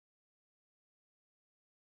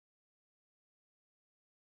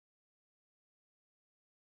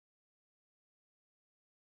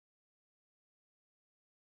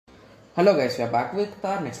Hello guys, we are back with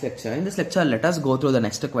our next lecture. In this lecture, let us go through the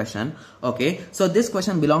next question. Okay, so this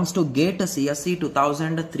question belongs to GATE CSE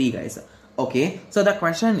 2003 guys. Okay, so the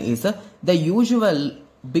question is the usual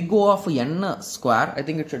big O of n square, I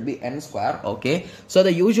think it should be n square. Okay, so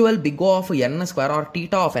the usual big O of n square or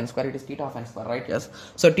theta of n square, it is theta of n square, right? Yes,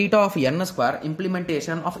 so theta of n square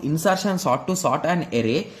implementation of insertion sort to sort an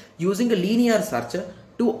array using a linear search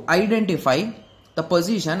to identify the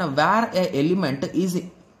position where a element is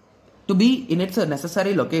to be in its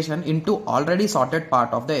necessary location into already sorted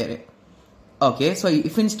part of the array. Okay, so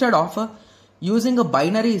if instead of using a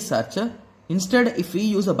binary search, if we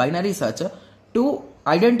use a binary search to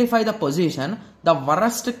identify the position, the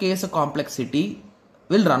worst case complexity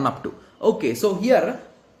will run up to. Okay, so here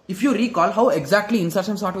if you recall how exactly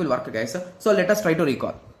insertion sort will work guys, so let us try to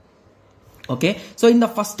recall. Okay, so in the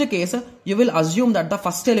first case you will assume that the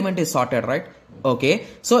first element is sorted, right? Okay,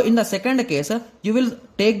 so in the second case you will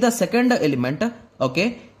take the second element,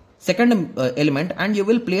 okay, element and you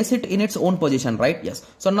will place it in its own position, right? Yes,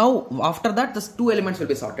 so now after that the two elements will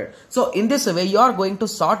be sorted. So in this way you are going to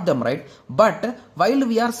sort them, right? But while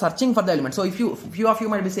we are searching for the element, so if few of you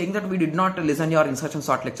might be saying that we did not listen your insertion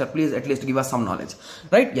sort lecture, please at least give us some knowledge,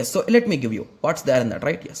 right? Yes, so let me give you what's there in that,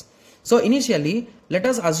 right? Yes, so initially let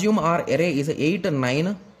us assume our array is 8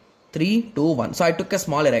 9 3 2 1. So I took a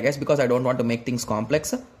small array guys because I don't want to make things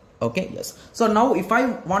complex. Okay, yes, so now if I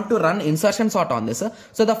want to run insertion sort on this,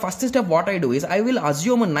 so the first step what I do is I will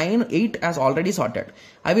assume 9 8 as already sorted.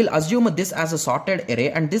 I will assume this as a sorted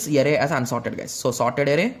array and this array as unsorted guys. So sorted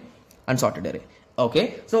array, unsorted array.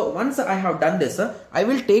 Okay, so once I have done this, I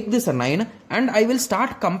will take this 9 and I will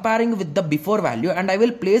start comparing with the before value and I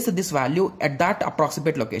will place this value at that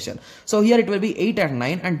approximate location. So here it will be 8 and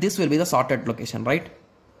 9 and this will be the sorted location, right?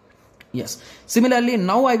 Yes, similarly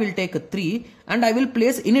now I will take 3 and I will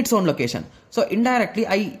place in its own location. So indirectly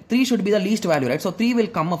 3 should be the least value, right? So 3 will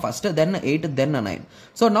come first, then 8, then 9.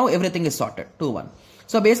 So now everything is sorted, 2 1.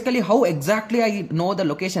 So basically how exactly I know the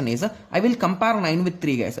location is, I will compare 9 with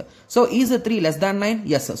 3 guys. So is 3 less than 9?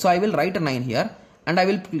 Yes, so I will write 9 here and I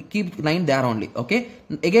will keep 9 there only. Okay,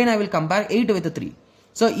 again I will compare 8 with 3.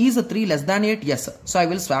 So is 3 less than 8? Yes, so I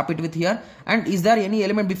will swap it with here. And is there any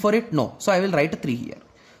element before it? No, so I will write 3 here.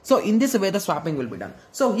 So in this way the swapping will be done.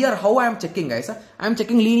 So here how I am checking guys, I am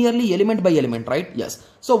checking linearly element by element, right? Yes.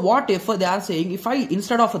 So what if they are saying if I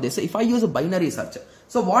instead of this, if I use a binary search,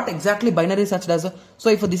 so what exactly binary search does? So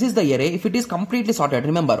if this is the array, if it is completely sorted,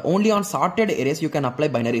 remember only on sorted arrays you can apply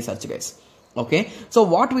binary search guys. Okay, so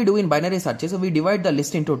what we do in binary search is we divide the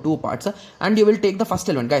list into two parts and you will take the first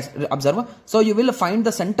element guys, observe. So you will find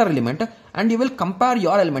the center element and you will compare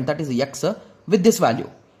your element, that is x, with this value.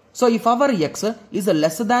 So if our x is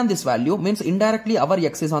less than this value, means indirectly our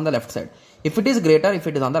x is on the left side. If it is greater, if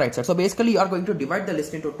it is on the right side. So basically you are going to divide the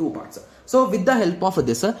list into two parts. So with the help of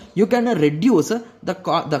this, you can reduce the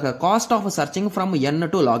cost of searching from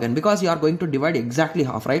n to log n because you are going to divide exactly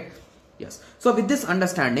half, right? Yes. So with this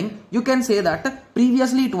understanding, you can say that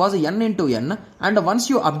previously it was n into n and once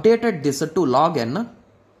you updated this to log n,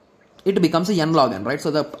 it becomes a n log n, right? So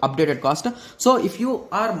the updated cost. So if you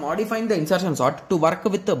are modifying the insertion sort to work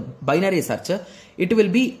with the binary search, it will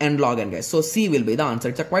be n log n guys. So C will be the answer.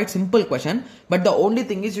 It's a quite simple question, but the only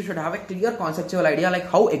thing is you should have a clear conceptual idea like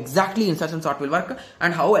how exactly insertion sort will work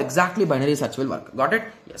and how exactly binary search will work. Got it?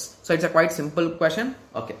 Yes. So it's a quite simple question.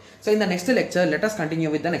 Okay. So in the next lecture, let us continue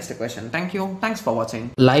with the next question. Thank you. Thanks for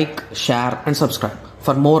watching. Like, share and subscribe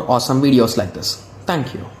for more awesome videos like this.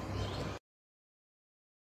 Thank you.